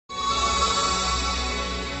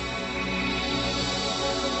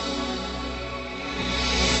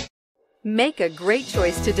Make a great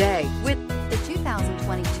choice today with the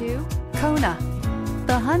 2022 Kona.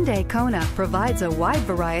 The Hyundai Kona provides a wide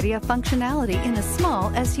variety of functionality in a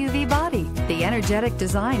small SUV body. The energetic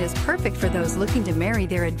design is perfect for those looking to marry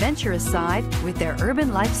their adventurous side with their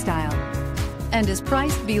urban lifestyle and is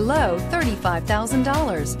priced below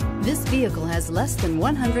 $35,000. This vehicle has less than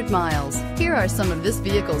 100 miles. Here are some of this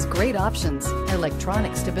vehicle's great options: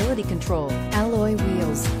 electronic stability control, alloy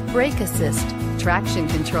wheels, brake assist, traction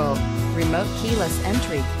control, remote keyless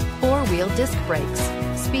entry, four-wheel disc brakes,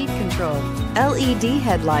 speed control, LED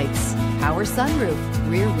headlights, power sunroof,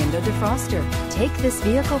 rear window defroster. Take this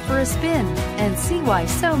vehicle for a spin and see why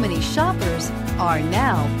so many shoppers are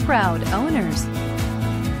now proud owners.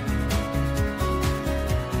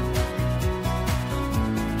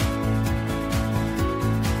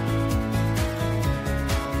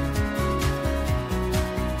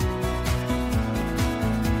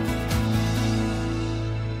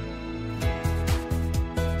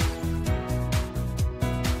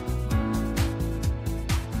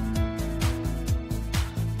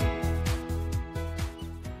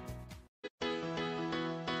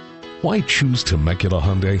 Why choose Temecula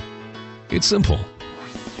Hyundai? It's simple.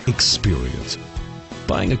 Experience.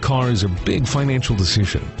 Buying a car is a big financial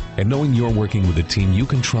decision, and knowing you're working with a team you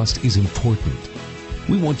can trust is important.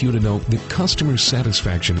 We want you to know that customer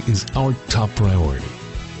satisfaction is our top priority.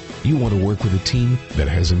 You want to work with a team that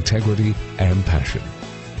has integrity and passion.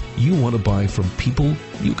 You want to buy from people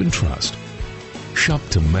you can trust. Shop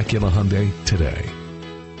Temecula Hyundai today.